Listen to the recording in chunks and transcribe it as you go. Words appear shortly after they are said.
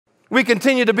We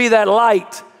continue to be that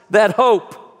light, that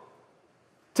hope,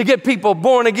 to get people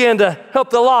born again, to help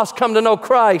the lost come to know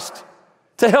Christ,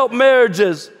 to help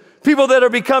marriages, people that are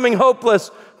becoming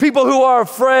hopeless, people who are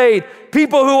afraid,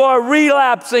 people who are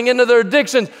relapsing into their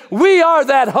addictions. We are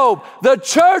that hope. The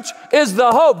church is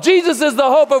the hope. Jesus is the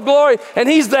hope of glory, and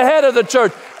he's the head of the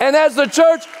church. And as the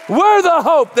church, we're the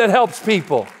hope that helps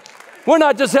people. We're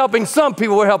not just helping some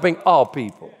people, we're helping all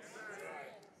people.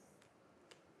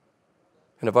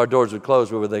 And if our doors would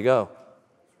close, where would they go?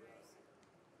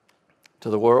 To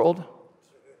the world,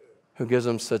 who gives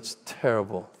them such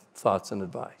terrible thoughts and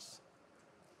advice.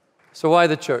 So why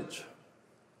the church?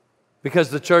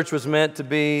 Because the church was meant to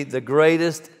be the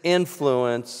greatest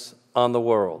influence on the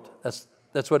world.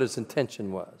 That's what its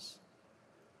intention was.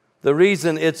 The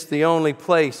reason it's the only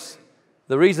place,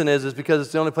 the reason is because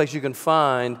it's the only place you can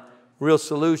find real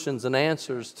solutions and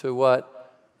answers to what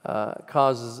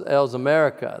ails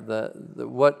America,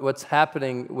 what's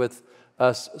happening with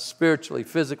us spiritually,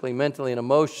 physically, mentally, and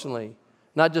emotionally,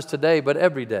 not just today, but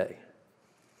every day.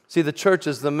 See, the church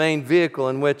is the main vehicle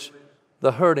in which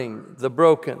the hurting, the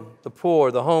broken, the poor,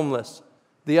 the homeless,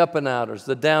 the up and outers,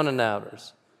 the down and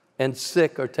outers, and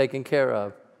sick are taken care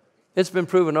of. It's been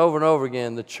proven over and over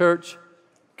again, the church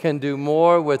can do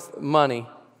more with money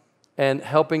and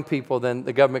helping people than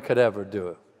the government could ever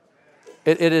do.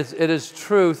 It is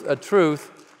a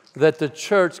truth that the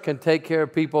church can take care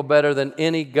of people better than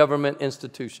any government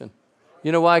institution.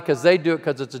 You know why? Because they do it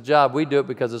because it's a job. We do it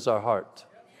because it's our heart.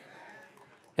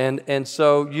 And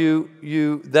so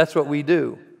that's what we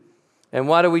do. And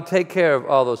why do we take care of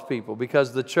all those people?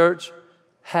 Because the church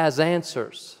has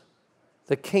answers.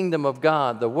 The kingdom of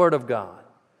God, the Word of God.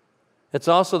 It's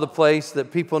also the place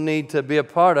that people need to be a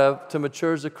part of to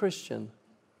mature as a Christian.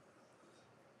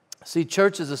 See,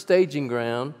 church is a staging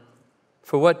ground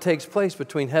for what takes place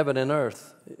between heaven and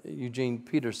earth. Eugene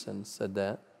Peterson said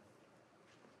that.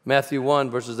 Matthew 1,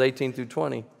 verses 18 through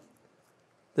 20.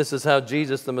 This is how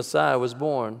Jesus the Messiah was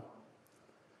born.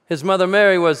 His mother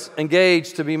Mary was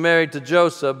engaged to be married to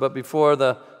Joseph, but before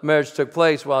the marriage took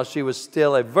place, while she was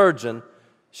still a virgin,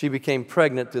 she became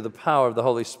pregnant through the power of the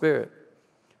Holy Spirit.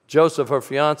 Joseph, her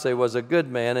fiancé, was a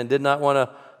good man and did not want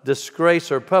to disgrace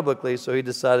her publicly, so he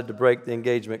decided to break the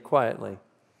engagement quietly.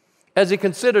 As he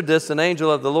considered this, an angel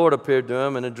of the Lord appeared to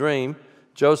him in a dream.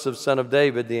 Joseph, son of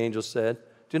David, the angel said,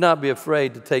 "Do not be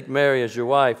afraid to take Mary as your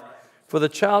wife, for the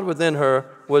child within her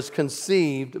was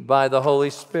conceived by the Holy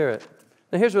Spirit."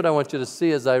 Now here's what I want you to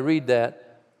see as I read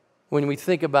that. When we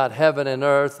think about heaven and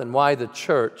earth and why the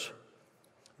church,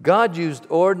 God used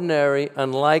ordinary,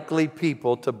 unlikely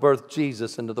people to birth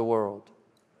Jesus into the world.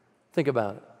 Think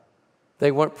about it.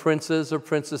 They weren't princes or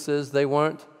princesses. They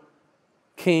weren't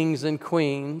kings and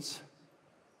queens.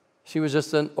 She was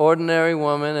just an ordinary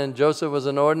woman, and Joseph was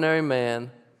an ordinary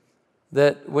man,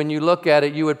 that when you look at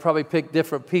it, you would probably pick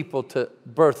different people to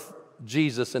birth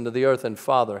Jesus into the earth and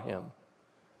father him.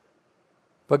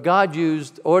 But God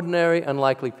used ordinary,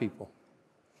 unlikely people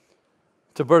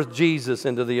to birth Jesus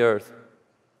into the earth.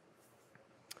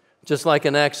 Just like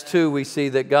in Acts 2, we see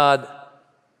that God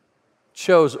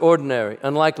chose ordinary,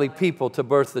 unlikely people to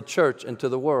birth the church into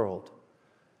the world.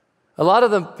 A lot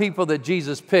of the people that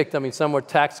Jesus picked, I mean, some were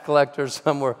tax collectors,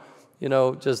 some were,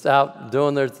 just out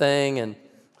doing their thing, and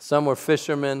some were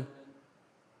fishermen.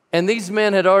 And these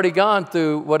men had already gone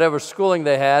through whatever schooling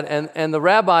they had, and the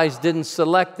rabbis didn't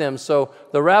select them. So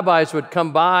the rabbis would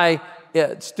come by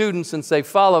students and say,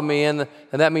 "Follow me," and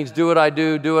that means do what I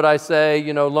do what I say,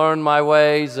 learn my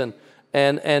ways, and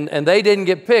they didn't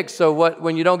get picked. So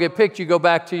when you don't get picked, you go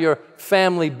back to your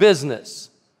family business.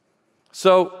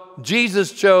 So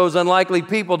Jesus chose unlikely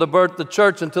people to birth the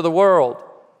church into the world,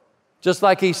 just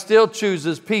like he still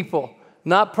chooses people,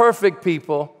 not perfect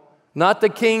people, not the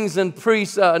kings and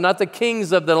priests, not the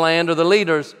kings of the land or the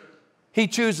leaders. He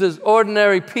chooses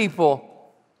ordinary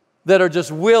people that are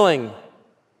just willing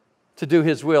to do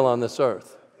his will on this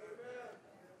earth.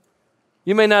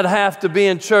 You may not have to be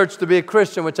in church to be a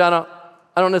Christian, which I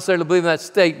don't necessarily believe in that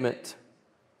statement,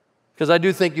 because I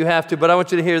do think you have to, but I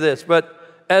want you to hear this. But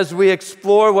as we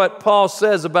explore what Paul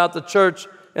says about the church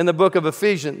in the book of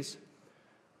Ephesians,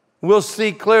 we'll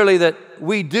see clearly that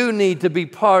we do need to be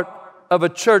part of a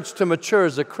church to mature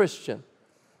as a Christian.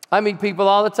 I meet people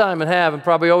all the time and have and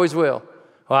probably always will.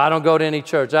 "Well, I don't go to any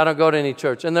church. I don't go to any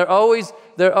church." And they're always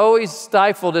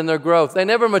stifled in their growth. They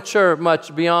never mature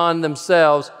much beyond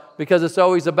themselves because it's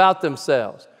always about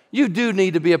themselves. You do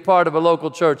need to be a part of a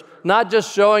local church, not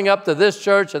just showing up to this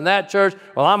church and that church.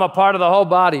 "Well, I'm a part of the whole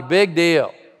body." Big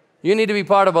deal. You need to be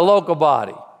part of a local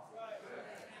body.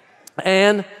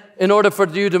 And in order for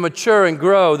you to mature and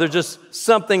grow. There's just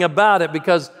something about it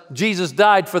because Jesus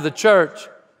died for the church.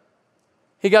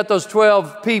 He got those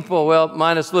 12 people, well,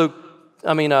 minus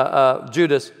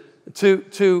Judas,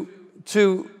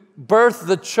 to birth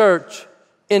the church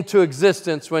into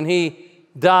existence when he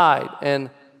died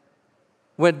and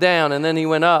went down and then he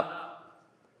went up.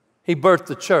 He birthed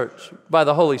the church by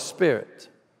the Holy Spirit.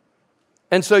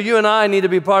 And so you and I need to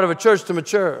be part of a church to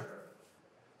mature.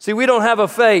 See, we don't have a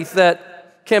faith that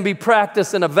can be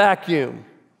practiced in a vacuum.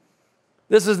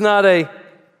 This is not a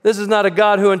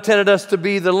God who intended us to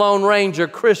be the Lone Ranger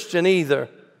Christian either.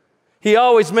 He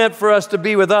always meant for us to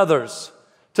be with others,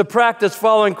 to practice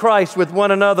following Christ with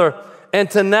one another, and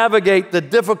to navigate the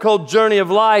difficult journey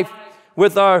of life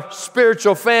with our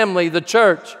spiritual family, the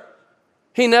church.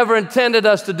 He never intended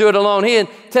us to do it alone. He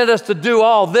intended us to do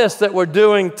all this that we're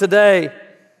doing today.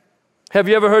 Have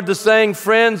you ever heard the saying,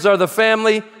 friends are the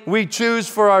family we choose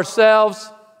for ourselves?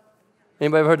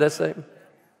 Anybody ever heard that saying?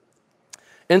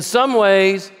 In some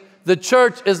ways, the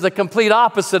church is the complete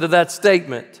opposite of that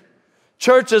statement.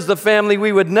 Church is the family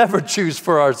we would never choose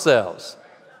for ourselves.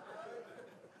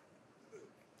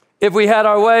 If we had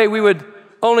our way, we would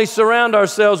only surround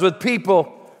ourselves with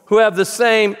people who have the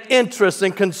same interests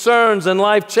and concerns and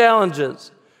life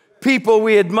challenges. People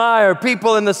we admire,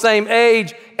 people in the same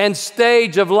age and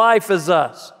stage of life as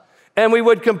us. And we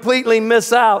would completely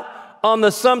miss out on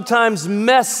the sometimes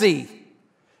messy,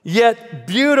 yet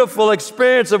beautiful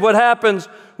experience of what happens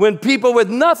when people with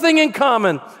nothing in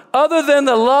common other than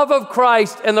the love of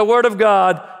Christ and the Word of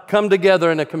God come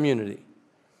together in a community.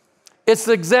 It's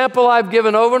the example I've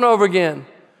given over and over again.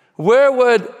 Where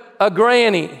would a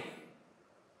granny,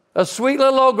 a sweet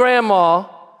little old grandma,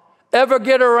 ever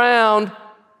get around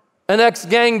an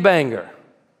ex-gangbanger?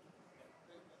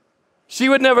 She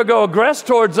would never go aggress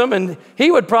towards him, and he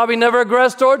would probably never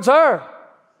aggress towards her.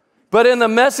 But in the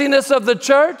messiness of the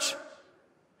church,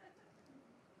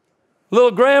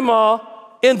 little grandma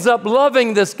ends up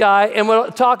loving this guy, and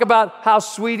we'll talk about how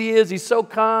sweet he is. He's so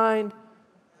kind.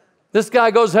 This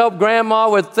guy goes help grandma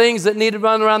with things that need to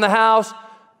run around the house.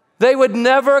 They would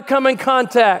never come in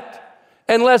contact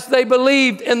unless they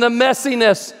believed in the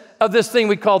messiness of this thing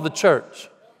we call the church.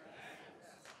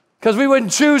 Because we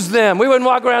wouldn't choose them. We wouldn't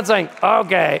walk around saying,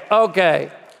 okay,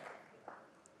 okay.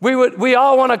 We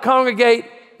all want to congregate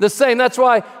the same. That's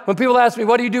why when people ask me,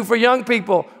 what do you do for young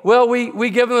people? Well, we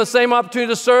give them the same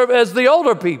opportunity to serve as the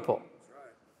older people.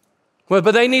 Well,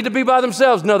 but they need to be by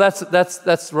themselves. No,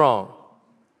 that's wrong.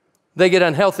 They get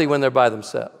unhealthy when they're by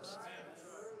themselves.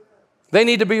 They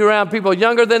need to be around people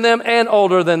younger than them and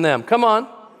older than them. Come on.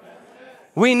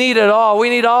 We need it all. We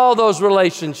need all those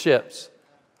relationships.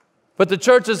 But the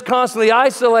church is constantly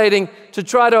isolating to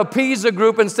try to appease a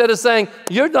group instead of saying,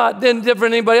 you're not any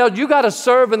different than anybody else. You got to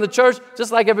serve in the church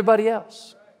just like everybody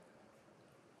else.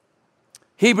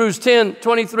 Hebrews 10,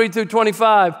 23 through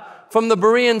 25 from the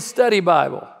Berean Study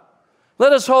Bible.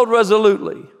 Let us hold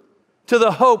resolutely to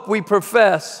the hope we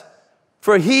profess,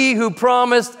 for he who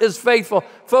promised is faithful.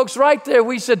 Folks, right there,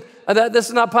 we should, this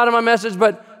is not part of my message,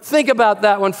 but think about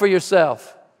that one for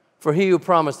yourself. For he who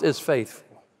promised is faithful.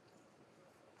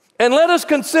 And let us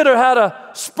consider how to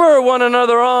spur one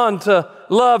another on to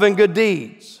love and good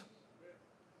deeds.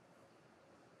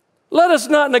 Let us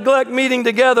not neglect meeting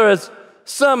together as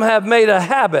some have made a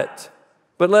habit,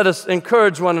 but let us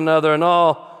encourage one another, and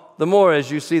all the more as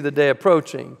you see the day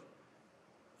approaching.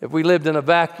 If we lived in a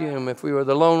vacuum, if we were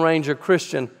the Lone Ranger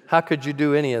Christian, how could you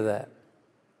do any of that?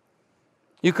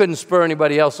 You couldn't spur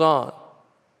anybody else on.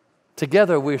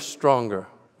 Together we're stronger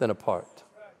than apart.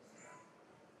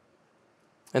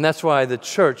 And that's why the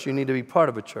church, you need to be part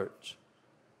of a church.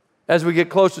 As we get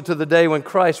closer to the day when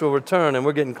Christ will return, and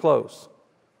we're getting close,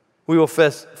 we will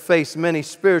face many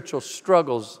spiritual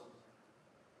struggles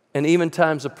and even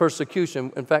times of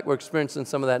persecution. In fact, we're experiencing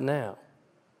some of that now.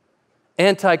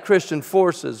 Anti-Christian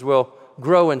forces will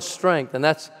grow in strength, and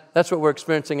that's what we're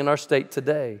experiencing in our state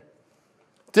today.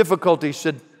 Difficulties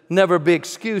should never be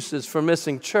excuses for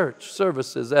missing church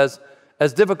services.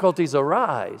 As difficulties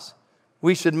arise,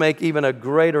 we should make even a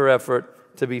greater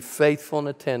effort to be faithful in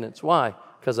attendance. Why?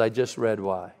 Because I just read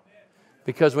why.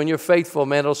 Because when you're faithful,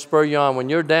 man, it'll spur you on. When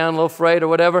you're down, a little afraid or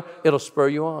whatever, it'll spur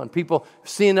you on. People,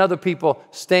 seeing other people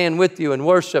stand with you and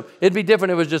worship. It'd be different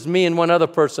if it was just me and one other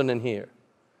person in here.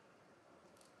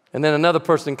 And then another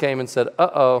person came and said,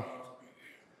 uh-oh.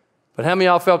 But how many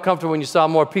of y'all felt comfortable when you saw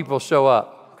more people show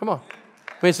up? Come on.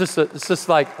 I mean, it's just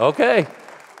like, okay,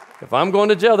 if I'm going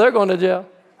to jail, they're going to jail.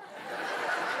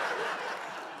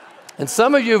 And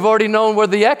some of you have already known where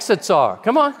the exits are.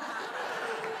 Come on.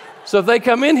 So if they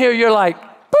come in here, you're like,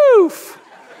 poof,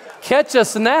 catch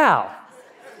us now.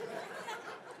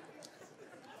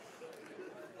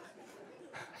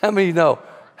 How many know?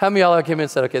 How many of y'all came in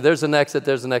and said, okay, there's an exit,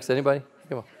 there's an exit. Anybody?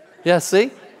 Come on. Yeah,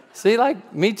 see? See,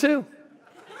 like, me too.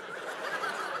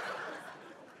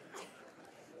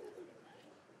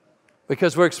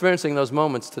 Because we're experiencing those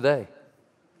moments today.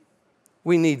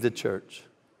 We need the church.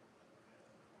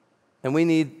 And we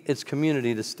need its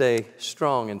community to stay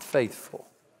strong and faithful.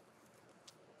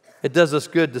 It does us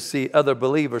good to see other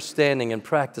believers standing and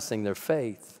practicing their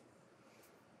faith.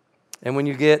 And when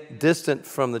you get distant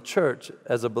from the church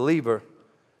as a believer,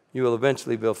 you will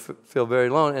eventually feel very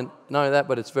alone. And not only that,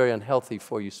 but it's very unhealthy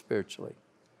for you spiritually.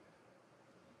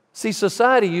 See,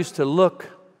 society used to look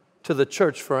to the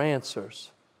church for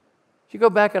answers. If you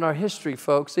go back in our history,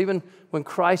 folks, even when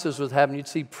crisis was happening, you'd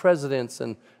see presidents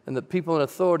and the people in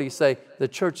authority say, the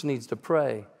church needs to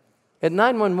pray. At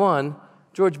 9/11,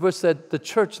 George Bush said, the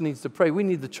church needs to pray. We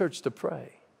need the church to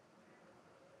pray.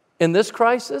 In this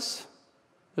crisis,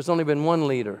 there's only been one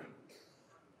leader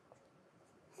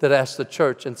that asked the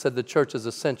church and said the church is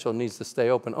essential, needs to stay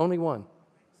open. Only one.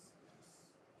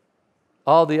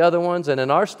 All the other ones, and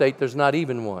in our state, there's not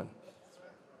even one.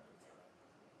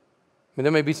 I mean,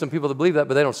 there may be some people that believe that,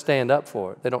 but they don't stand up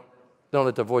for it. They don't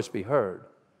let their voice be heard.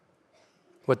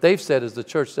 What they've said is the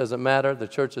church doesn't matter, the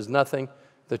church is nothing,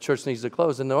 the church needs to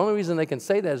close. And the only reason they can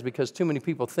say that is because too many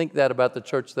people think that about the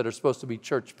church that are supposed to be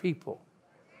church people.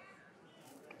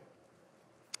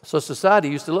 So society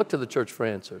used to look to the church for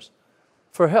answers,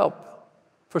 for help,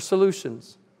 for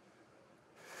solutions.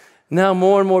 Now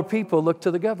more and more people look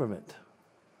to the government.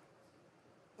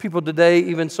 People today,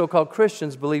 even so-called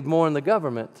Christians, believe more in the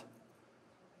government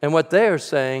and what they are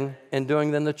saying and doing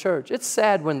than the church. It's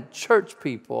sad when church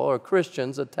people or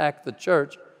Christians attack the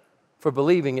church for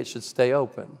believing it should stay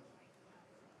open.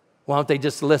 Why don't they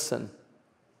just listen?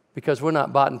 Because we're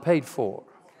not bought and paid for.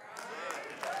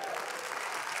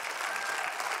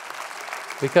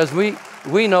 Because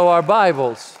we know our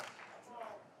Bibles.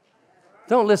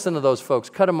 Don't listen to those folks.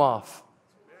 Cut them off.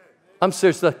 I'm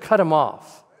serious. Cut them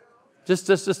off. Just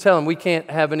tell them we can't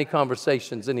have any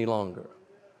conversations any longer.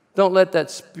 Don't let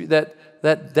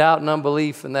that doubt and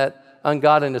unbelief and that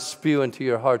ungodliness spew into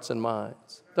your hearts and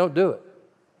minds. Don't do it.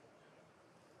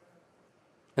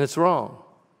 And it's wrong.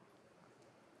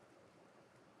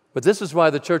 But this is why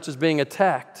the church is being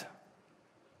attacked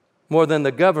more than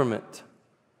the government,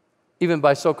 even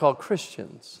by so-called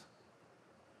Christians.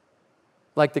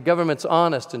 Like the government's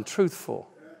honest and truthful.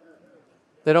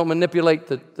 They don't manipulate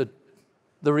the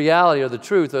reality or the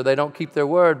truth, or they don't keep their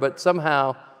word, but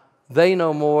somehow they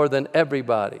know more than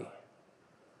everybody.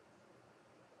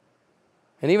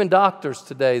 And even doctors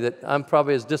today that I'm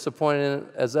probably as disappointed in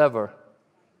as ever,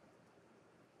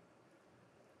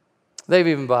 they've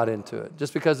even bought into it.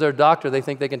 Just because they're a doctor, they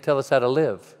think they can tell us how to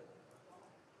live.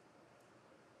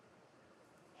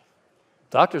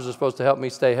 Doctors are supposed to help me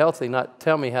stay healthy, not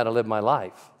tell me how to live my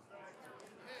life.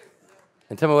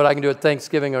 And tell me what I can do at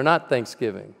Thanksgiving or not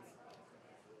Thanksgiving.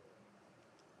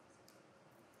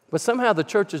 But somehow the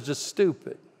church is just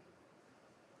stupid.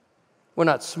 We're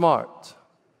not smart.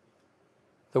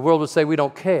 The world would say we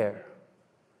don't care.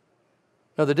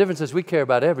 No, the difference is we care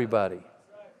about everybody,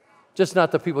 just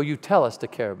not the people you tell us to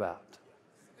care about.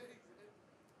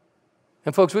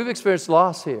 And folks, we've experienced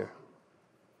loss here.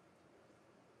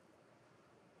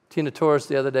 Tina Torres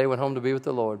the other day went home to be with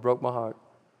the Lord, broke my heart.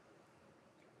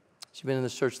 She's been in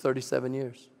this church 37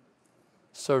 years,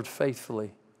 served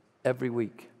faithfully every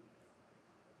week.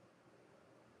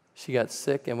 She got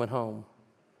sick and went home.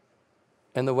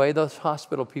 And the way those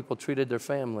hospital people treated their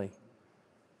family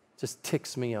just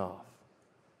ticks me off.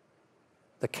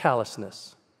 The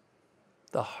callousness,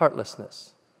 the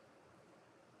heartlessness.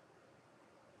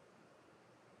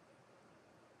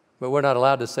 But we're not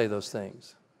allowed to say those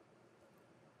things.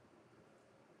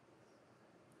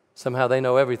 Somehow they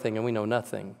know everything and we know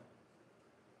nothing.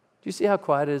 Do you see how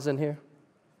quiet it is in here?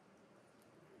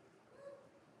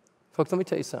 Folks, let me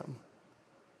tell you something.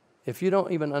 If you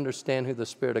don't even understand who the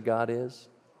Spirit of God is,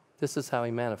 this is how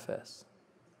He manifests.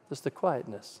 Just the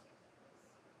quietness.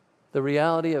 The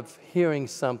reality of hearing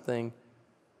something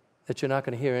that you're not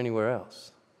going to hear anywhere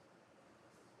else.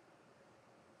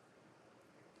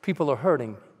 People are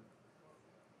hurting.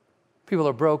 People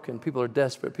are broken. People are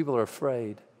desperate. People are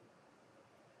afraid.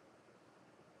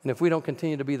 And if we don't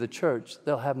continue to be the church,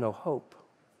 they'll have no hope.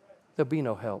 There'll be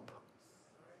no help.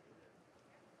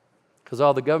 Because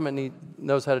all the government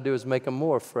knows how to do is make them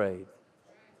more afraid.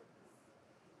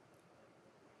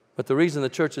 But the reason the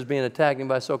church is being attacked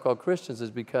by so-called Christians is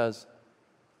because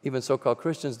even so-called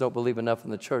Christians don't believe enough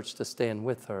in the church to stand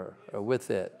with her or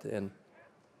with it and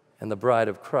the bride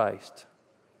of Christ.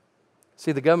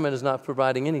 See, the government is not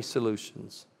providing any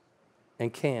solutions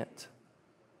and can't.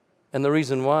 And the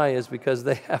reason why is because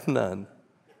they have none.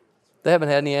 They haven't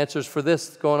had any answers for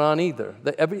this going on either.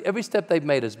 Every step they've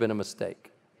made has been a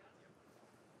mistake.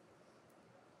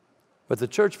 But the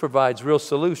church provides real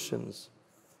solutions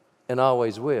and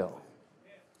always will.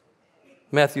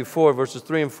 Matthew 4, verses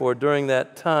 3 and 4, during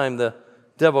that time, the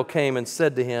devil came and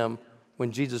said to him,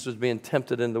 when Jesus was being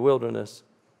tempted in the wilderness,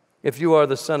 "If you are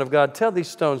the Son of God, tell these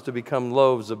stones to become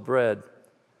loaves of bread."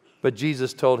 But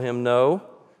Jesus told him, "No,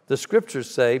 the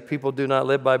scriptures say people do not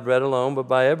live by bread alone, but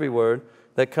by every word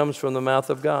that comes from the mouth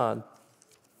of God."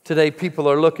 Today, people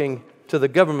are looking to the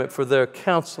government for their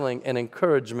counseling and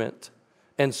encouragement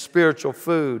and spiritual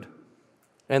food.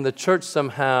 And the church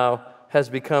somehow has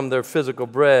become their physical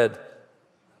bread,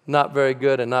 not very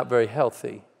good and not very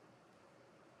healthy.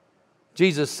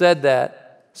 Jesus said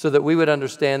that so that we would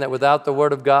understand that without the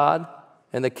Word of God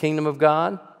and the kingdom of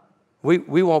God,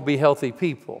 we won't be healthy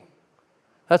people.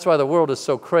 That's why the world is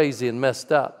so crazy and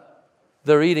messed up.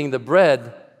 They're eating the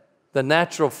bread, the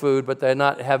natural food, but they're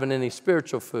not having any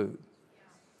spiritual food.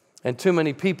 And too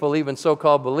many people, even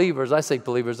so-called believers, I say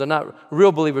believers, they're not,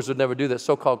 real believers would never do that,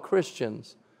 so-called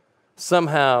Christians,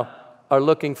 somehow are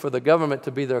looking for the government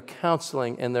to be their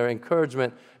counseling and their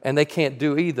encouragement, and they can't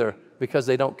do either because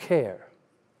they don't care.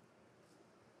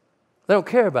 They don't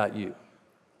care about you.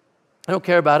 They don't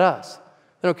care about us.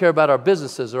 They don't care about our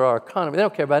businesses or our economy. They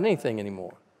don't care about anything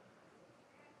anymore.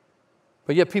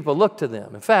 But yet people look to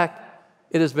them. In fact,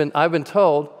 I've been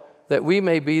told that we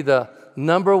may be the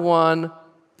number one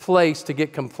place to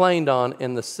get complained on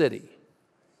in the city.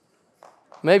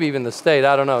 Maybe even the state,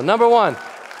 I don't know. Number one.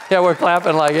 Yeah, we're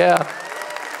clapping like, yeah.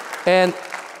 And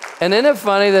isn't it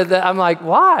funny that I'm like,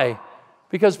 why?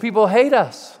 Because people hate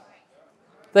us.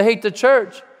 They hate the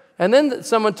church. And then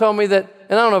someone told me that,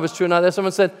 and I don't know if it's true or not, that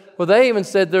someone said, well, they even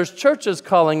said there's churches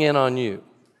calling in on you.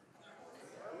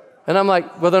 And I'm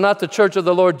like, well, they're not the church of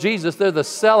the Lord Jesus. They're the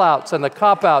sellouts and the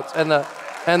cop-outs and the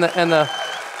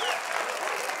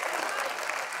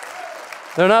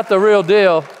they're not the real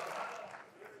deal.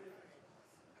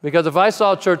 Because if I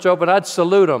saw a church open, I'd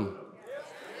salute them.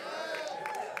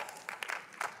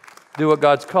 Do what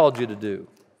God's called you to do.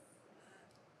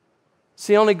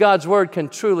 See, only God's Word can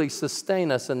truly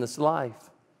sustain us in this life.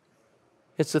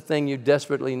 It's the thing you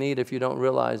desperately need if you don't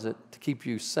realize it, to keep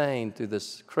you sane through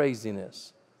this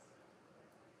craziness.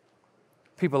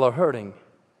 People are hurting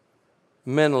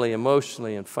mentally,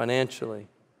 emotionally, and financially.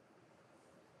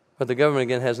 But the government,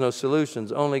 again, has no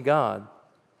solutions. Only God,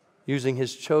 using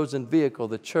His chosen vehicle,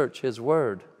 the church, His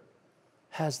Word,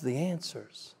 has the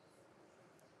answers.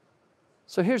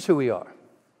 So here's who we are.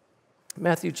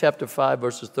 Matthew chapter 5,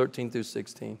 verses 13 through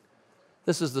 16.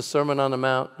 This is the Sermon on the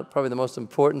Mount, probably the most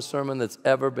important sermon that's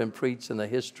ever been preached in the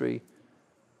history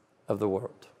of the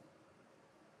world.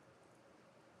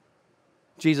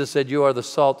 Jesus said, "You are the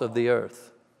salt of the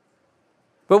earth."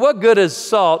 But what good is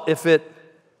salt if it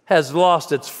has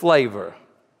lost its flavor?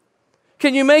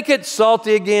 Can you make it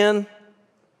salty again?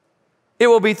 It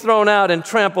will be thrown out and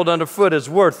trampled underfoot as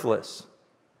worthless.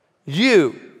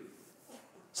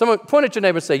 Someone point at your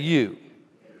neighbor and say, you.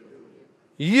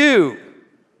 You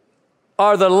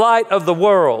are the light of the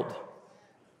world,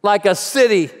 like a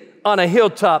city on a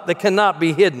hilltop that cannot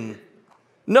be hidden.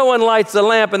 No one lights a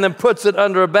lamp and then puts it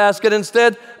under a basket.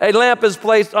 Instead, a lamp is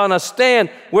placed on a stand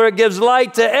where it gives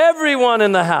light to everyone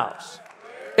in the house.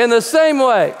 In the same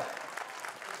way,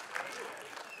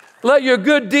 let your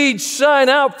good deeds shine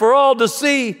out for all to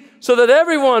see, so that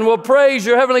everyone will praise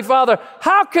your Heavenly Father.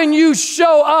 How can you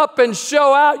show up and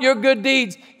show out your good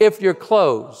deeds if you're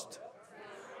closed?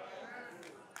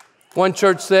 One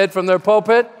church said from their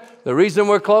pulpit, the reason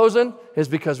we're closing is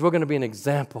because we're going to be an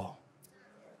example.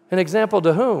 An example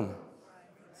to whom?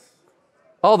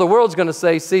 All the world's going to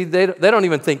say, see, they don't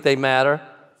even think they matter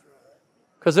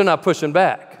because they're not pushing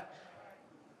back.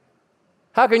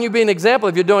 How can you be an example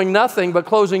if you're doing nothing but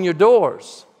closing your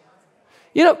doors?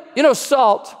 You know,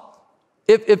 salt.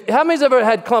 How many's ever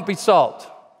had clumpy salt?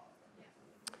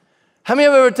 How many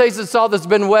of you ever tasted salt that's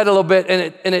been wet a little bit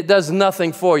and it does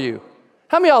nothing for you?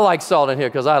 How many of y'all like salt in here?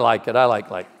 Because I like it.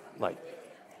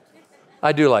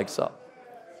 I do like salt.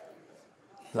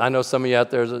 I know some of you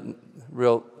out there is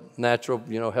real natural,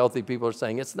 healthy people are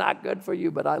saying, it's not good for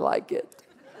you, but I like it.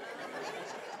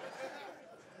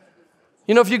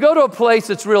 If you go to a place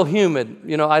that's real humid,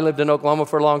 I lived in Oklahoma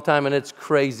for a long time and it's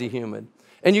crazy humid.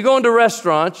 And you go into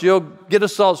restaurants, you'll get a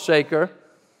salt shaker,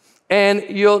 and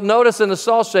you'll notice in the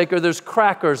salt shaker there's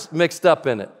crackers mixed up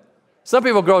in it. Some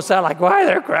people gross out like, why are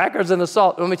there crackers in the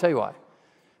salt? Let me tell you why.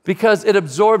 Because it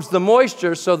absorbs the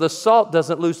moisture so the salt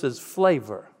doesn't lose its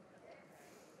flavor.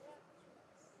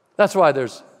 Have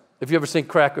you ever seen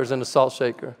crackers in a salt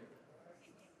shaker?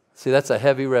 See, that's a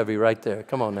heavy revy right there.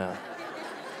 Come on now.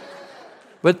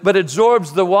 But it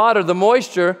absorbs the water, the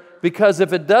moisture, because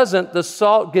if it doesn't, the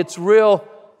salt gets real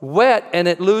wet and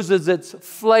it loses its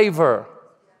flavor.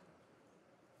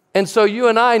 And so you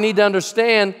and I need to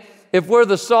understand, if we're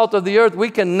the salt of the earth, we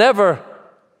can never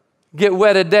get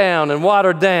wetted down and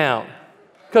watered down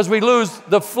because we lose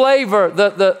the flavor,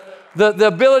 the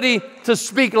ability to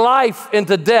speak life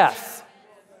into death.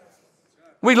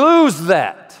 We lose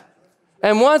that.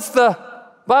 And once the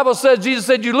Bible says, Jesus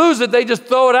said, you lose it, they just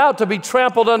throw it out to be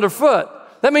trampled underfoot.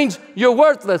 That means you're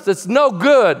worthless. It's no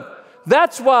good.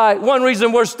 That's why, one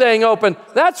reason we're staying open.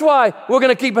 That's why we're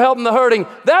going to keep helping the hurting.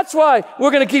 That's why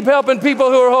we're going to keep helping people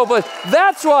who are hopeless.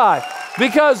 That's why.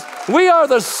 Because we are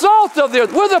the salt of the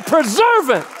earth. We're the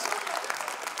preservant.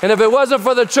 And if it wasn't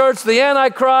for the church, the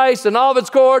Antichrist and all of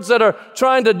its cohorts that are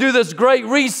trying to do this great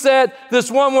reset, this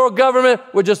one world government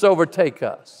would just overtake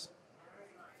us.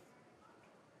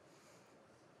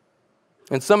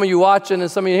 And some of you watching and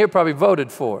some of you here probably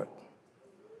voted for it.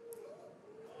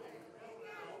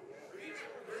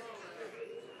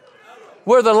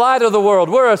 We're the light of the world.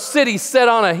 We're a city set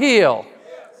on a hill.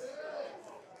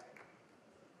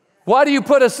 Why do you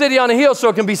put a city on a hill? So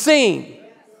it can be seen.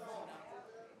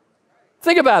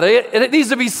 Think about it. It needs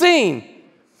to be seen.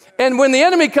 And when the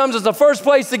enemy comes, it's the first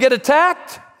place to get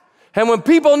attacked. And when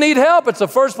people need help, it's the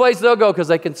first place they'll go because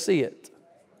they can see it.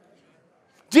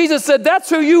 Jesus said, that's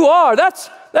who you are. That's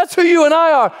who you and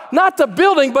I are. Not the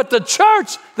building, but the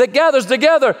church that gathers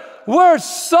together. We're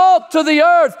salt to the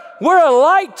earth. We're a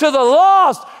light to the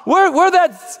lost. We're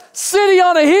that city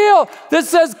on a hill that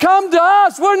says, come to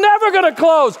us. We're never going to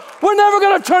close. We're never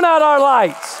going to turn out our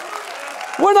lights.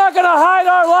 We're not going to hide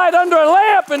our light under a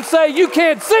lamp and say, you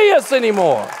can't see us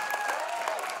anymore.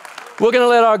 We're going to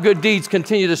let our good deeds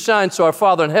continue to shine so our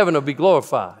Father in heaven will be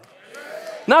glorified.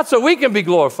 Not so we can be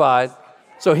glorified,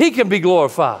 so He can be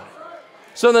glorified.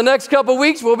 So in the next couple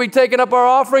weeks, we'll be taking up our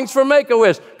offerings for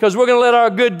Make-A-Wish because we're going to let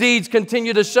our good deeds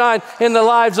continue to shine in the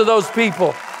lives of those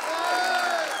people.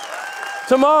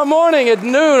 Tomorrow morning at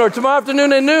noon or tomorrow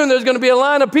afternoon at noon, there's going to be a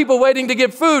line of people waiting to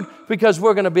get food because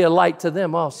we're going to be a light to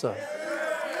them also.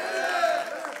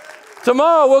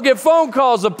 Tomorrow we'll get phone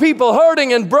calls of people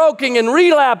hurting and broken and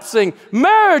relapsing,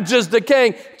 marriages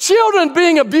decaying, children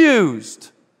being abused.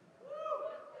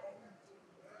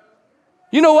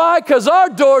 You know why? Because our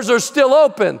doors are still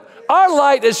open. Our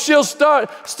light is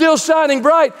still shining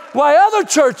bright. Why other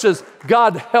churches,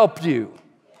 God help you,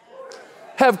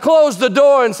 have closed the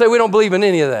door and say, we don't believe in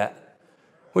any of that.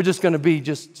 We're just going to be,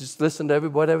 just listen to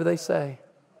whatever they say.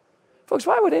 Folks,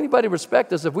 why would anybody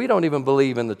respect us if we don't even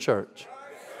believe in the church?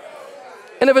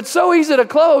 And if it's so easy to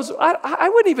close, I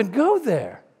wouldn't even go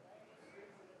there.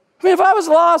 I mean, if I was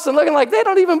lost and looking like they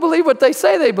don't even believe what they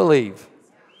say they believe,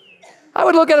 I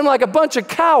would look at them like a bunch of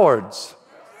cowards.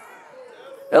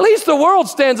 At least the world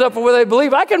stands up for what they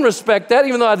believe. I can respect that,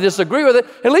 even though I disagree with it.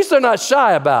 At least they're not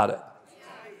shy about it.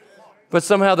 But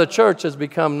somehow the church has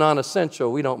become non-essential.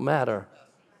 We don't matter.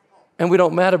 And we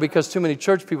don't matter because too many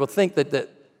church people think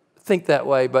that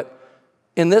way. But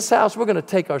in this house, we're going to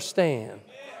take our stand.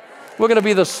 We're going to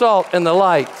be the salt and the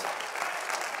light.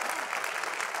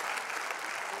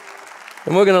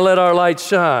 And we're going to let our light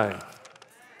shine.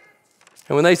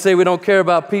 And when they say we don't care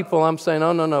about people, I'm saying,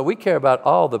 oh, no, we care about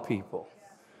all the people.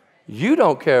 You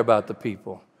don't care about the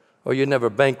people, or you'd never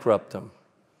bankrupt them.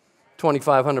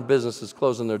 2,500 businesses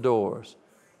closing their doors,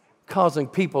 causing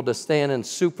people to stand in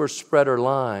super spreader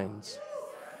lines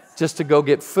just to go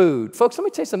get food. Folks, let me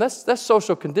tell you something. That's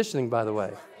social conditioning, by the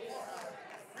way.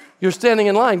 You're standing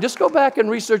in line. Just go back and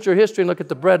research your history and look at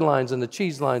the bread lines and the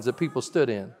cheese lines that people stood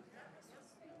in.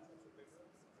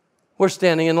 We're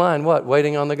standing in line, what?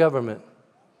 Waiting on the government.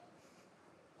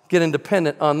 Getting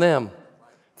dependent on them.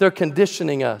 They're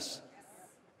conditioning us.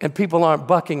 And people aren't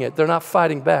bucking it. They're not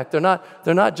fighting back. They're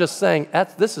not just saying,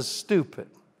 this is stupid.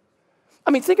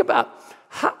 I mean, think about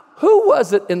who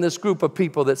was it in this group of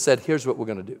people that said, here's what we're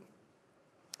going to do.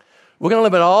 We're going to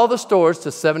limit all the stores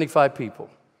to 75 people.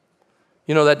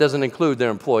 You know, that doesn't include their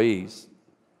employees.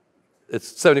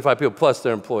 It's 75 people plus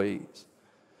their employees.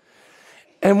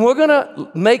 And we're going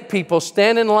to make people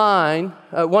stand in line.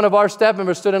 One of our staff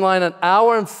members stood in line an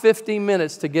hour and 50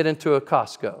 minutes to get into a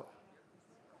Costco.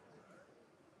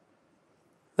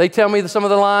 They tell me some of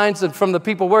the lines and from the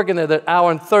people working there, that hour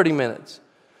and 30 minutes.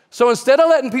 So instead of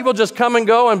letting people just come and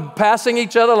go and passing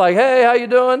each other like, hey, how you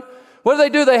doing?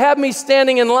 What do? They have me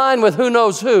standing in line with who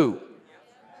knows who.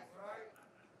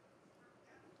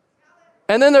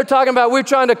 And then they're talking about we're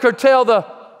trying to curtail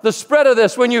the spread of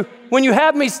this. When you when you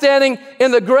have me standing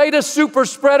in the greatest super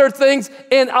spreader things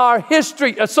in our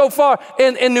history so far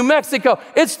in New Mexico.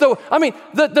 I'm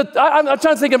trying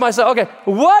to think of myself, okay,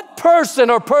 what person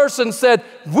or person said,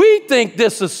 we think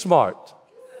this is smart?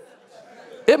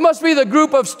 It must be the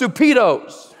group of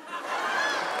stupidos.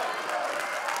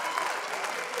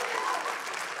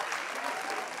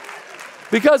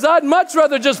 Because I'd much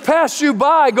rather just pass you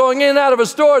by going in and out of a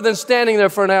store than standing there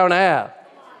for an hour and a half.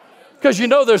 Because you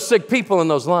know there's sick people in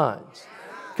those lines.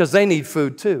 Because they need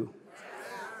food too.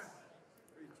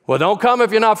 Well, don't come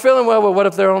if you're not feeling well. Well, what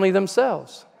if they're only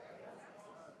themselves?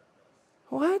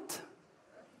 What?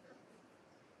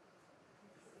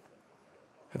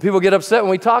 And people get upset when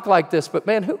we talk like this, but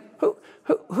man,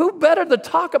 who better to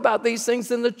talk about these things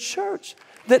than the church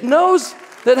that knows,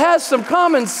 that has some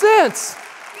common sense?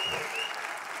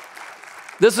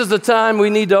 This is the time we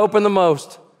need to open the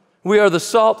most. We are the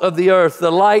salt of the earth,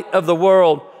 the light of the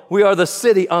world. We are the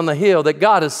city on the hill that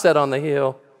God has set on the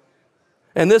hill.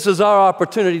 And this is our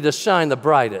opportunity to shine the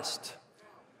brightest.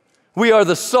 We are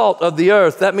the salt of the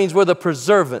earth. That means we're the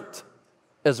preservant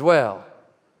as well.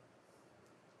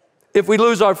 If we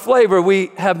lose our flavor,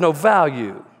 we have no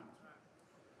value.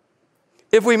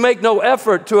 If we make no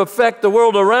effort to affect the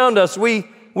world around us, we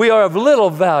are of little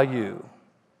value.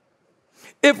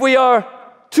 If we are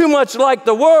too much like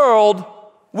the world,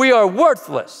 we are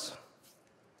worthless.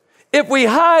 If we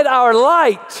hide our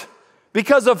light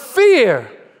because of fear,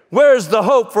 where is the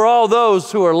hope for all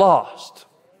those who are lost?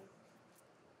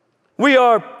 We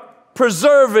are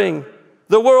preserving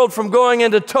the world from going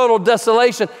into total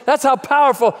desolation. That's how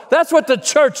powerful, that's what the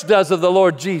church does of the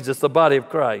Lord Jesus, the body of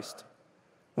Christ.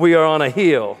 We are on a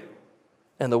hill,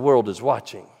 and the world is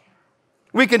watching.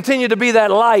 We continue to be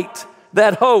that light,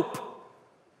 that hope,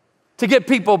 to get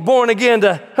people born again,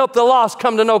 to help the lost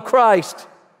come to know Christ,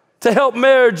 to help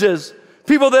marriages,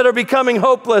 people that are becoming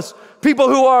hopeless, people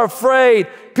who are afraid,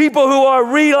 people who are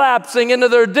relapsing into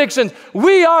their addictions.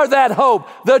 We are that hope.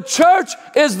 The church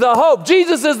is the hope.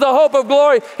 Jesus is the hope of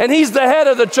glory, and He's the head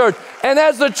of the church. And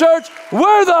as the church,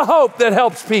 we're the hope that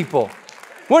helps people.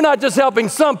 We're not just helping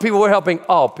some people, we're helping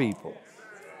all people.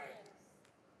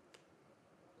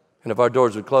 And if our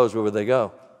doors would close, where would they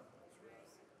go?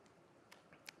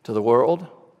 To the world,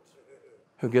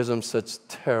 who gives them such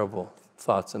terrible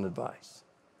thoughts and advice.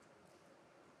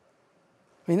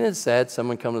 I mean, isn't it sad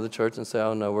someone come to the church and say,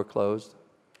 oh no, we're closed,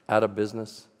 out of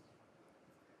business?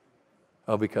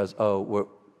 Oh, because,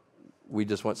 we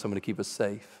just want someone to keep us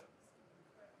safe.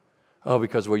 Oh,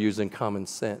 because we're using common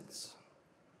sense.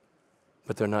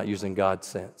 But they're not using God's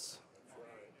sense.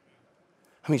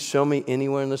 I mean, show me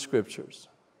anywhere in the scriptures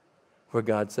where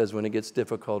God says when it gets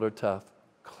difficult or tough,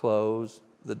 close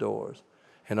the doors.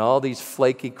 And all these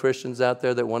flaky Christians out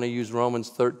there that want to use Romans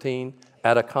 13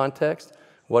 out of context,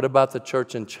 what about the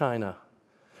church in China?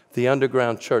 The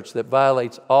underground church that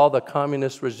violates all the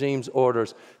communist regime's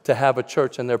orders to have a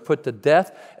church, and they're put to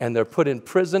death, and they're put in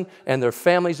prison, and their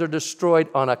families are destroyed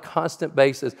on a constant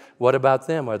basis. What about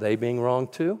them? Are they being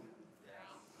wronged too?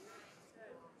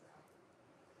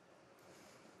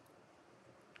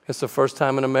 It's the first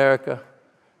time in America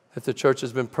that the church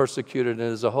has been persecuted,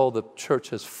 and as a whole, the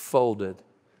church has folded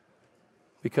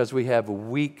because we have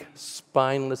weak,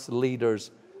 spineless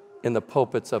leaders in the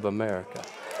pulpits of America.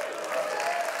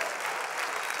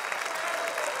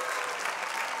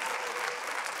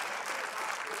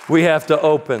 We have to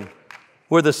open.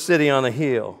 We're the city on a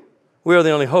hill. We are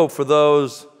the only hope for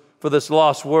this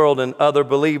lost world and other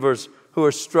believers who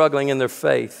are struggling in their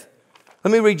faith.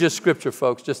 Let me read you scripture,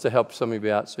 folks, just to help some of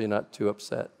you out so you're not too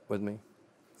upset with me.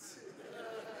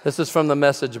 This is from the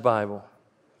Message Bible,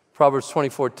 Proverbs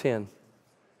 24:10.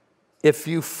 If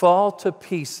you fall to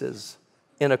pieces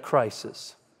in a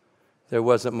crisis, there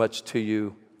wasn't much to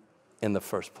you in the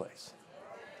first place.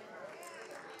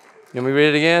 Let me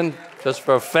read it again, just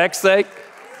for effect's sake.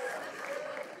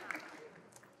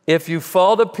 If you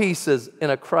fall to pieces in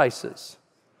a crisis,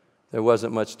 there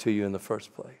wasn't much to you in the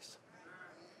first place.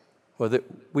 Well,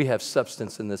 we have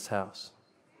substance in this house.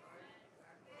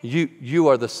 You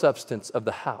are the substance of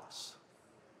the house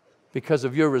because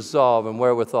of your resolve and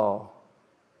wherewithal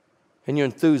and your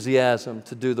enthusiasm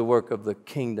to do the work of the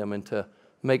kingdom and to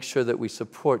make sure that we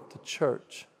support the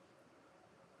church.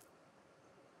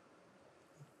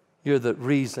 You're the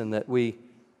reason that we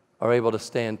are able to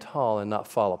stand tall and not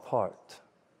fall apart.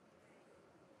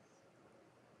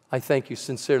 I thank you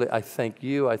sincerely. I thank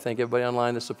you. I thank everybody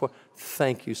online that support.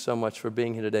 Thank you so much for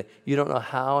being here today. You don't know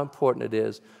how important it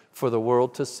is for the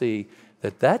world to see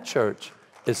that church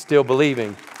is still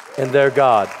believing in their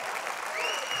God.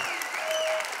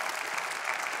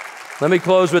 Let me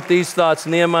close with these thoughts.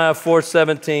 Nehemiah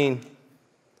 4:17.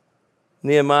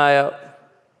 Nehemiah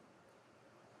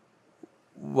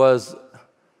was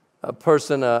a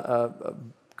person, a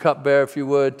cupbearer, if you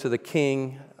would, to the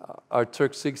king,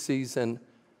 Artaxerxes, and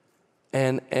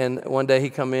one day he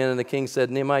come in and the king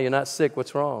said, Nehemiah, you're not sick,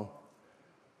 what's wrong?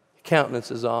 Your countenance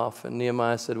is off. And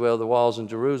Nehemiah said, well, the walls in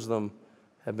Jerusalem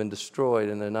have been destroyed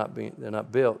and they're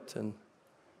not built. And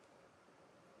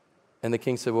the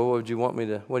king said, well, what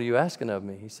are you asking of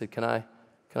me? He said, can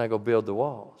I go build the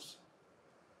walls?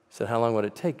 He said, how long would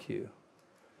it take you?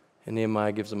 And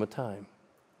Nehemiah gives him a time.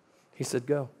 He said,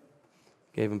 go.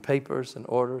 Gave him papers and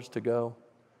orders to go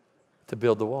to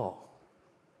build the wall.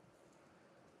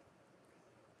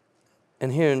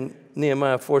 And here in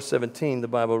Nehemiah 4:17, the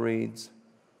Bible reads,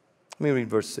 let me read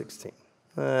verse 16.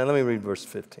 Let me read verse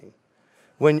 15.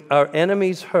 When our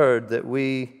enemies heard that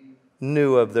we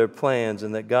knew of their plans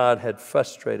and that God had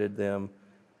frustrated them,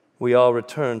 we all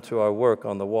returned to our work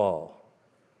on the wall.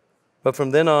 But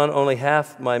from then on, only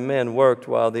half my men worked,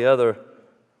 while the other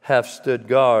half stood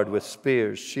guard with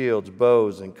spears, shields,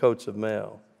 bows, and coats of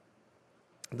mail.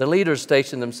 The leaders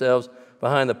stationed themselves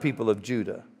behind the people of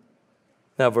Judah.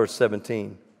 Now verse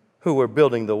 17, who were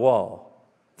building the wall.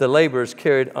 The laborers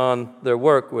carried on their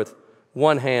work with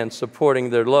one hand supporting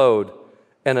their load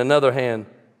and another hand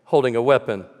holding a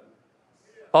weapon.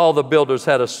 All the builders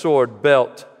had a sword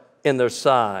belt in their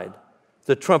side.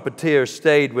 The trumpeter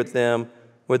stayed with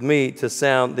me to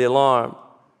sound the alarm.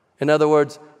 In other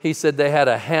words, he said they had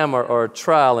a hammer or a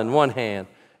trowel in one hand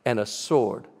and a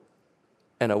sword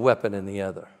and a weapon in the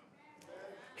other.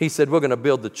 He said, we're going to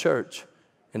build the church.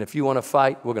 And if you want to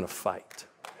fight, we're going to fight.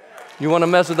 You want to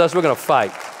mess with us, we're going to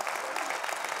fight.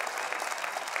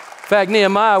 In fact,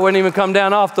 Nehemiah wouldn't even come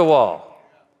down off the wall.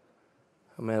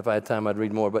 Oh, man, if I had time, I'd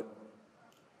read more, but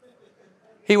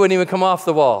he wouldn't even come off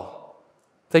the wall.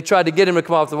 They tried to get him to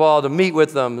come off the wall to meet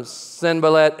with them,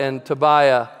 Sanballat and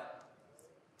Tobiah,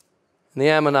 and the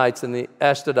Ammonites and the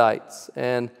Ashdodites.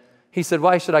 And he said,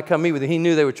 why should I come meet with you? He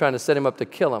knew they were trying to set him up to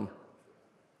kill him.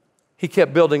 He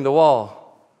kept building the wall.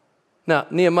 Now,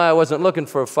 Nehemiah wasn't looking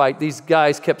for a fight. These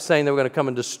guys kept saying they were going to come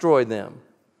and destroy them.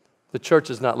 The church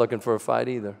is not looking for a fight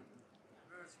either.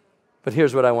 But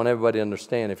here's what I want everybody to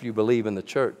understand. If you believe in the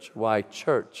church, why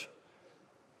church?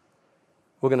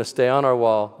 We're going to stay on our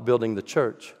wall building the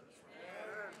church.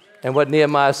 And what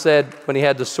Nehemiah said when he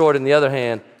had the sword in the other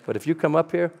hand, but if you come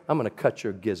up here, I'm going to cut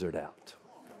your gizzard out.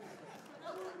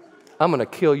 I'm going to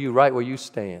kill you right where you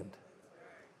stand.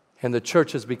 And the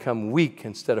church has become weak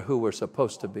instead of who we're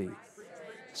supposed to be.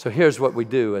 So here's what we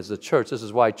do as a church. This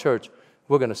is why church,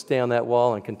 we're going to stay on that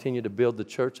wall and continue to build the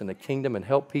church and the kingdom and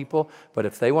help people. But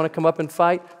if they want to come up and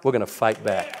fight, we're going to fight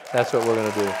back. That's what we're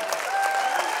going to do.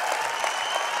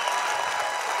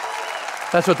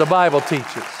 That's what the Bible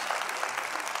teaches.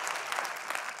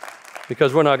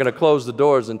 Because we're not going to close the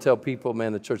doors and tell people,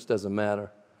 man, the church doesn't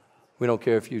matter. We don't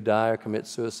care if you die or commit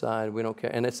suicide. We don't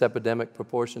care. And it's epidemic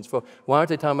proportions. Why aren't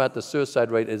they talking about the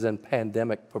suicide rate is in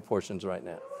pandemic proportions right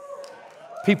now?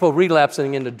 People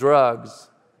relapsing into drugs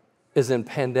is in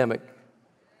pandemic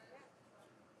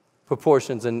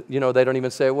proportions. And, you know, they don't even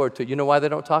say a word to it. You know why they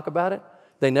don't talk about it?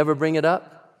 They never bring it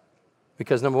up.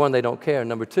 Because, number one, they don't care.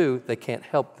 Number two, they can't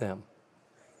help them.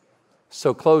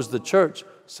 So close the church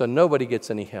so nobody gets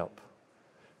any help.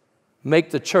 Make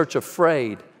the church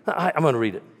afraid. I'm going to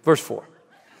read it. Verse 4.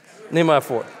 Nehemiah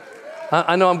 4.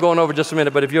 I know I'm going over just a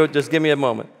minute, but if you'll just give me a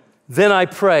moment. Then I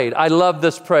prayed. I love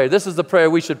this prayer. This is the prayer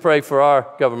we should pray for our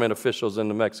government officials in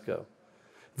New Mexico.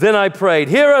 Then I prayed,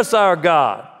 hear us, our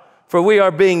God, for we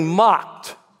are being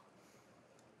mocked.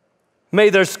 May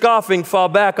their scoffing fall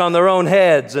back on their own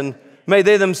heads, and may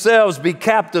they themselves be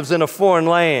captives in a foreign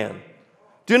land.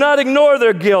 Do not ignore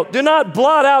their guilt. Do not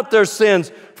blot out their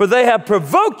sins, for they have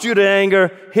provoked you to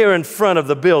anger here in front of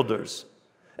the builders.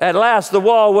 At last, the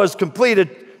wall was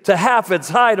completed to half its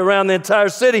height around the entire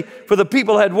city, for the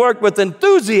people had worked with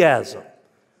enthusiasm.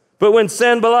 But when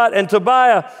Sanballat and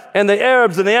Tobiah and the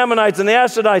Arabs and the Ammonites and the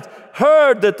Ashdodites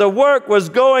heard that the work was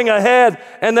going ahead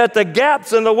and that the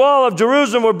gaps in the wall of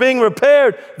Jerusalem were being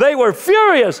repaired, they were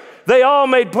furious. They all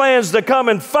made plans to come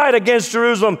and fight against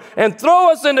Jerusalem and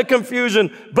throw us into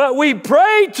confusion. But we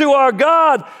prayed to our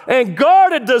God and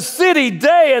guarded the city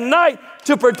day and night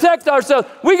to protect ourselves.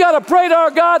 We got to pray to our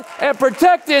God and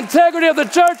protect the integrity of the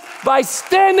church by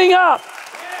standing up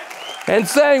and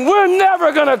saying, we're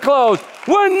never going to close.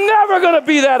 We're never going to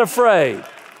be that afraid.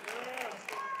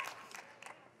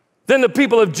 Then the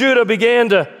people of Judah began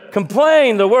to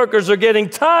complain. The workers are getting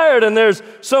tired and there's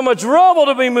so much rubble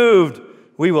to be moved.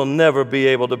 We will never be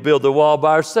able to build the wall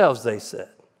by ourselves, they said.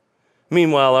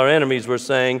 Meanwhile, our enemies were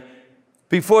saying,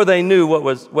 before they knew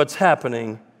what's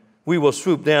happening, we will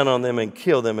swoop down on them and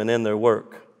kill them and end their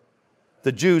work.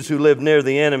 The Jews who lived near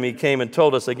the enemy came and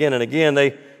told us again and again,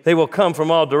 they will come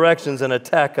from all directions and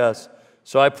attack us.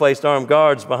 So I placed armed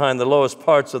guards behind the lowest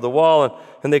parts of the wall, and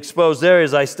in the exposed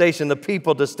areas I stationed the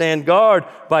people to stand guard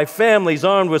by families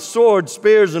armed with swords,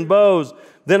 spears, and bows.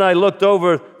 Then I looked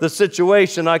over the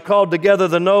situation. I called together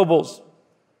the nobles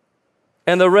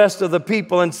and the rest of the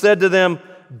people and said to them,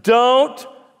 don't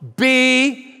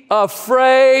be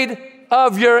afraid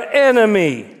of your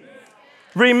enemy.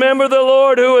 Remember the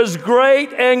Lord who is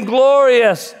great and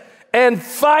glorious, and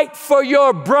fight for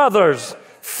your brothers.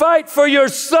 Fight for your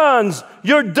sons,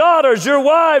 your daughters, your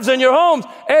wives, and your homes,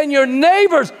 and your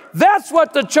neighbors. That's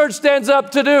what the church stands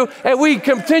up to do, and we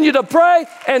continue to pray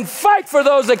and fight for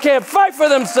those that can't fight for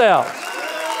themselves.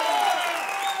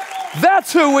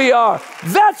 That's who we are.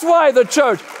 That's why the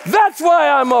church. That's why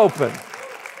I'm open.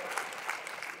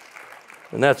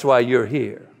 And that's why you're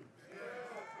here.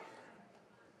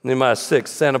 Nehemiah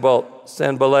 6,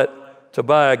 Sanballat,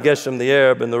 Tobiah, Geshem the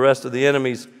Arab, and the rest of the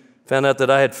enemies found out that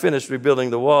I had finished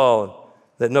rebuilding the wall, and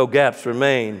that no gaps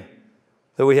remained,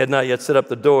 though we had not yet set up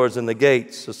the doors and the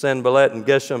gates. So Sanballat and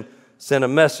Geshem sent a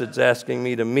message asking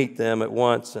me to meet them at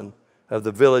once and of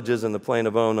the villages in the plain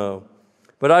of Ono.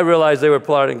 But I realized they were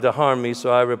plotting to harm me,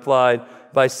 so I replied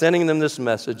by sending them this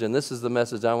message, and this is the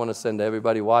message I want to send to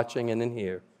everybody watching and in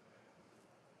here.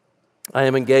 I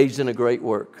am engaged in a great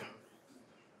work,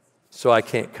 so I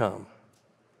can't come.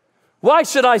 Why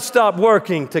should I stop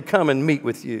working to come and meet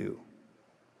with you?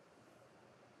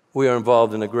 We are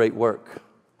involved in a great work.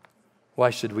 Why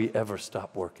should we ever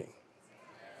stop working?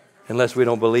 Unless we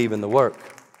don't believe in the work.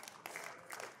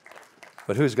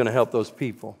 But who's going to help those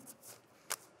people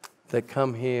that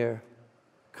come here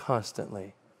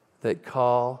constantly, that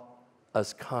call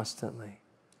us constantly,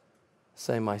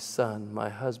 say, my son, my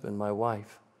husband, my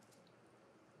wife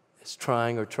is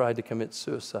trying or tried to commit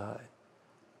suicide?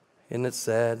 Isn't it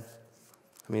sad?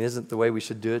 I mean, isn't the way we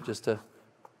should do it just to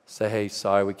say, hey,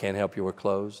 sorry, we can't help you, we're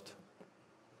closed.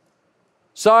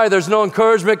 Sorry, there's no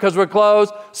encouragement because we're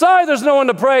closed. Sorry, there's no one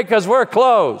to pray because we're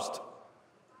closed.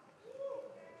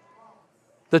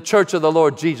 The church of the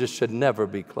Lord Jesus should never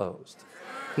be closed,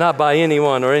 not by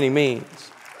anyone or any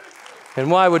means.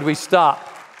 And why would we stop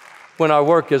when our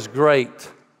work is great?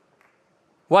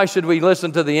 Why should we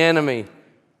listen to the enemy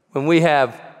when we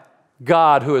have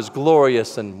God who is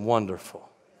glorious and wonderful?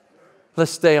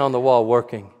 Let's stay on the wall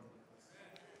working.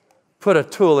 Put a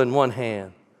tool in one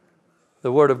hand,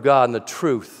 the Word of God and the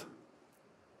truth,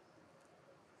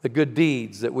 the good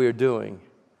deeds that we are doing,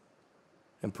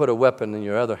 and put a weapon in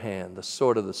your other hand, the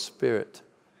sword of the Spirit,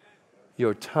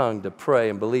 your tongue to pray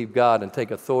and believe God and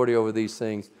take authority over these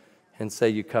things and say,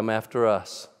 you come after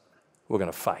us, we're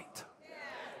going to fight.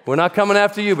 We're not coming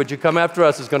after you, but you come after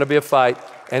us, it's going to be a fight,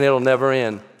 and it'll never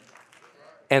end.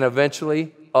 And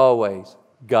eventually, always,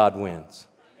 God wins.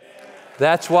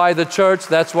 That's why the church,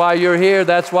 that's why you're here,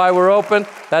 that's why we're open,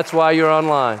 that's why you're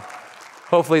online.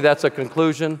 Hopefully that's a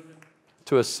conclusion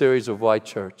to a series of White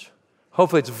Church.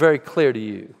 Hopefully it's very clear to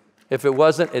you. If it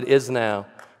wasn't, it is now.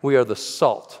 We are the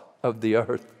salt of the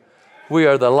earth. We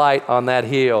are the light on that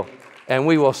hill, and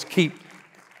we will keep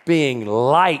being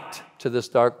light to this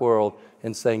dark world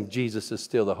and saying Jesus is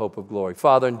still the hope of glory.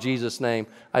 Father, in Jesus' name,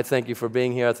 I thank you for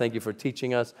being here. I thank you for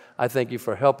teaching us. I thank you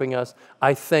for helping us.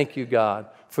 I thank you, God,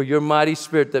 for your mighty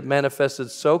Spirit that manifested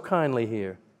so kindly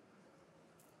here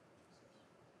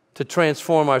to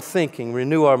transform our thinking,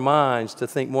 renew our minds to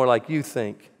think more like you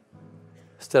think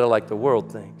instead of like the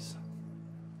world thinks.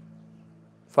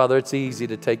 Father, it's easy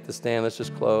to take the stand. Let's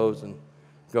just close and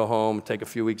go home and take a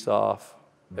few weeks off.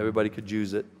 Everybody could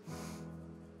use it.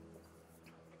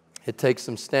 It takes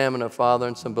some stamina, Father,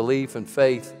 and some belief and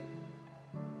faith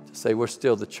to say we're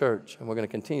still the church and we're going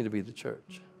to continue to be the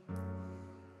church.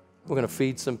 We're going to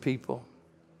feed some people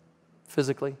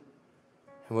physically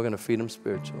and we're going to feed them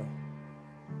spiritually.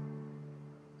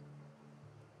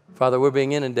 Father, we're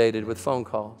being inundated with phone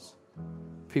calls.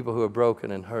 People who are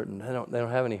broken and hurting. They don't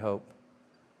have any hope.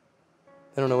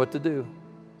 They don't know what to do.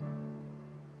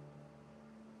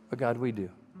 But God, we do.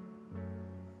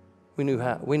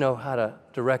 We know how to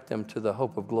direct them to the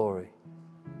hope of glory.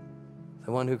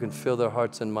 The one who can fill their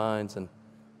hearts and minds and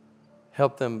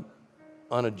help them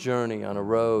on a journey, on a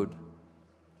road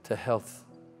to health.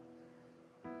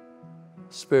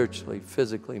 Spiritually,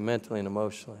 physically, mentally, and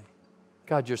emotionally.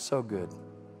 God, you're so good.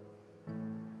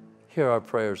 Hear our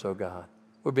prayers, oh God.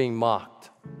 We're being mocked.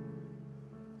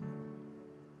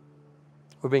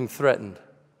 We're being threatened.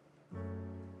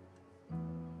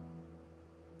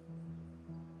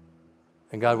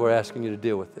 And God, we're asking you to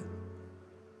deal with it.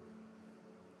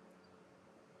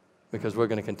 because we're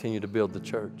going to continue to build the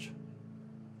church.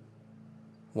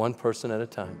 One person at a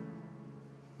time.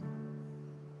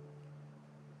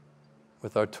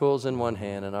 With our tools in one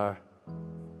hand and our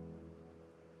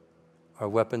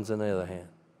weapons in the other hand.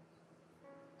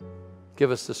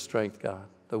 Give us the strength, God,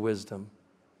 the wisdom,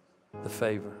 the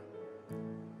favor.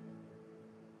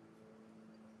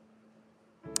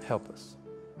 Help us.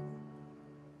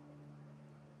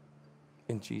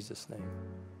 In Jesus' name.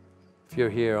 If you're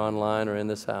here online or in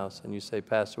this house and you say,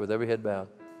 Pastor, with every head bowed,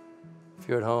 if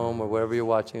you're at home or wherever you're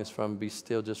watching us from, be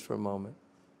still just for a moment.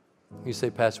 You say,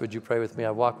 Pastor, would you pray with me?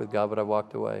 I've walked with God, but I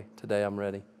walked away. Today I'm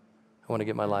ready. I want to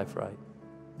get my life right.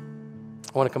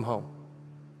 I want to come home.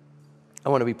 I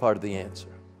want to be part of the answer,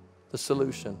 the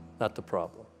solution, not the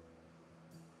problem.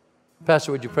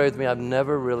 Pastor, would you pray with me? I've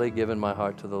never really given my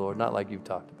heart to the Lord, not like you've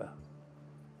talked about.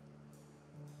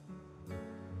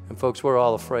 And folks, we're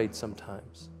all afraid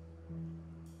sometimes.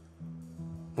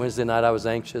 Wednesday night I was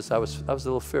anxious. I was a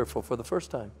little fearful for the first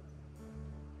time.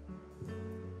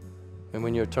 And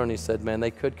when your attorney said, man,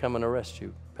 they could come and arrest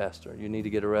you, Pastor. You need to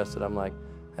get arrested. I'm like,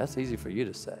 that's easy for you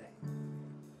to say.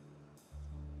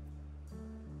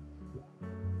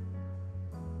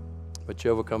 But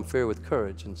you overcome fear with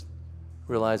courage and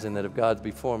realizing that if God's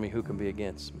before me, who can be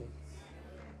against me?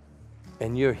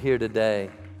 And you're here today.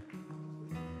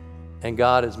 And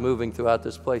God is moving throughout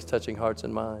this place, touching hearts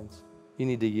and minds. You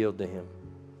need to yield to Him.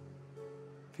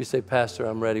 If you say, Pastor,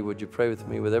 I'm ready, would you pray with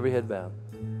me with every head bowed?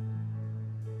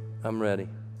 I'm ready.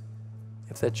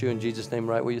 If that's you in Jesus' name,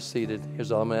 right where you're seated,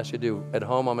 here's all I'm going to ask you to do. At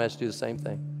home, I'm going to ask you to do the same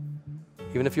thing.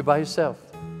 Even if you're by yourself,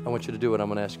 I want you to do what I'm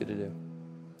going to ask you to do.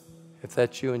 If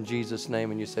that's you in Jesus' name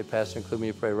and you say, Pastor, include me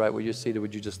in prayer, right where you're seated,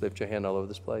 would you just lift your hand all over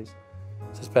this place?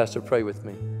 It says, Pastor, pray with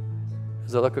me.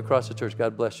 As I look across the church,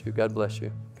 God bless you, God bless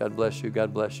you, God bless you,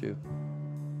 God bless you.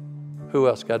 Who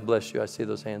else? God bless you. I see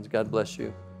those hands. God bless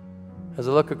you. As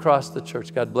I look across the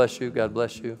church, God bless you, God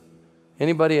bless you.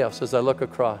 Anybody else as I look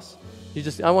across?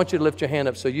 I want you to lift your hand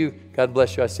up so God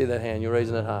bless you, I see that hand. You're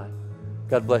raising it high.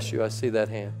 God bless you, I see that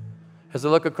hand. As I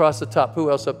look across the top, who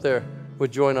else up there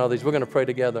would join all these? We're going to pray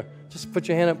together. Just put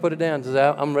your hand up, put it down.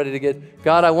 I'm ready to get,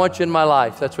 God, I want you in my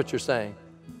life. That's what you're saying.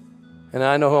 And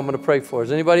I know who I'm going to pray for.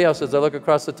 Is anybody else as I look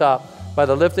across the top? By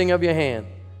the lifting of your hand,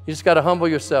 you just got to humble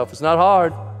yourself. It's not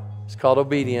hard. It's called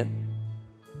obedient.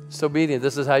 It's obedient.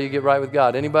 This is how you get right with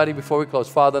God. Anybody before we close?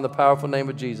 Father, in the powerful name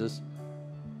of Jesus,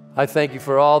 I thank you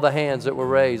for all the hands that were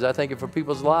raised. I thank you for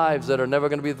people's lives that are never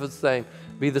going to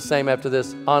be the same after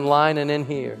this, online and in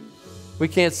here. We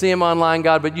can't see them online,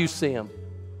 God, but you see them.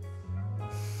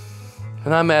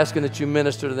 And I'm asking that you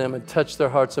minister to them and touch their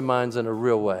hearts and minds in a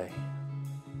real way.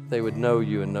 They would know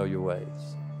you and know your ways.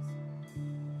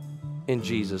 In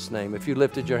Jesus' name. If you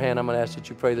lifted your hand, I'm going to ask that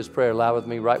you pray this prayer loud with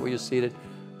me right where you're seated.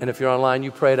 And if you're online,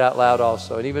 you pray it out loud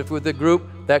also. And even if with the group,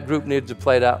 that group needs to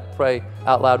pray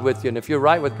out loud with you. And if you're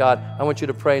right with God, I want you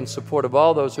to pray in support of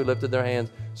all those who lifted their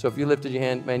hands. So if you lifted your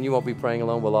hand, man, you won't be praying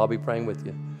alone. We'll all be praying with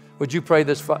you. Would you pray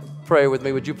this prayer with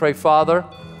me? Would you pray, Father,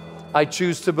 I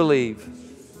choose to believe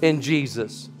in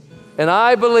Jesus. And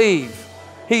I believe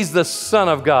He's the Son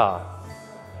of God.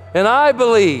 And I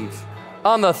believe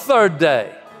on the third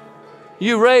day,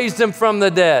 you raised Him from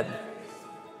the dead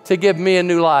to give me a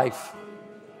new life.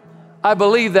 I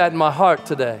believe that in my heart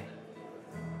today.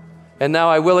 And now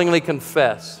I willingly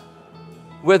confess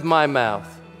with my mouth,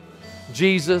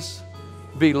 Jesus,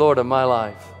 be Lord of my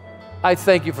life. I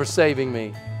thank you for saving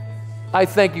me. I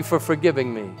thank you for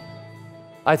forgiving me.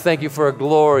 I thank you for a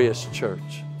glorious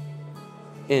church.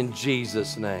 In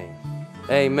Jesus' name.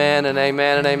 Amen and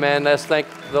amen and amen. Let's thank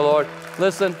the Lord.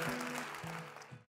 Listen.